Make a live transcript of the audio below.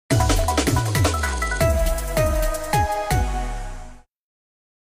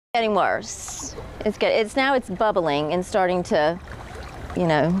Getting worse. It's bubbling and starting to,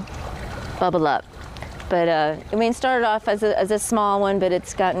 bubble up. But it started off as a small one, but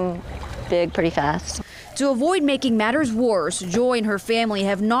it's gotten big pretty fast. To avoid making matters worse, Joy and her family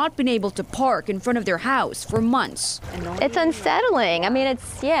have not been able to park in front of their house for months. It's unsettling. I mean,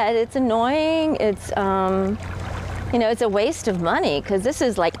 it's annoying. It's it's a waste of money because this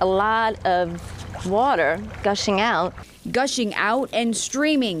is like a lot of water gushing out. Gushing out and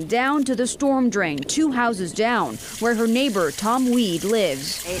streaming down to the storm drain 2 houses down, where her neighbor Tom Weed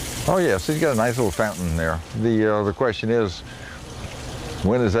lives. Oh yes, he's got a nice little fountain there. The question is,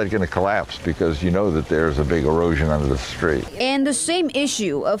 when is that going to collapse? Because you know that there's a big erosion under the street. And the same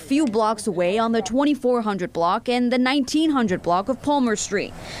issue a few blocks away on the 2400 block and the 1900 block of Palmer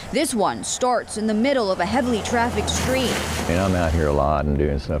Street. This one starts in the middle of a heavily trafficked street. And I'm out here a lot and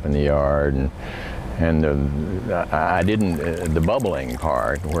doing stuff in the yard, and the bubbling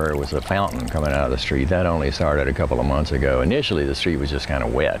part where it was a fountain coming out of the street, that only started a couple of months ago. Initially the street was just kind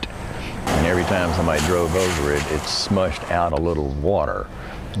of wet, and every time somebody drove over it, it smushed out a little water.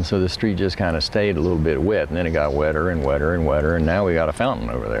 And so the street just kind of stayed a little bit wet, and then it got wetter and wetter and wetter, and now we got a fountain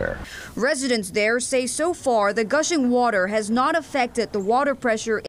over there. Residents there say so far the gushing water has not affected the water pressure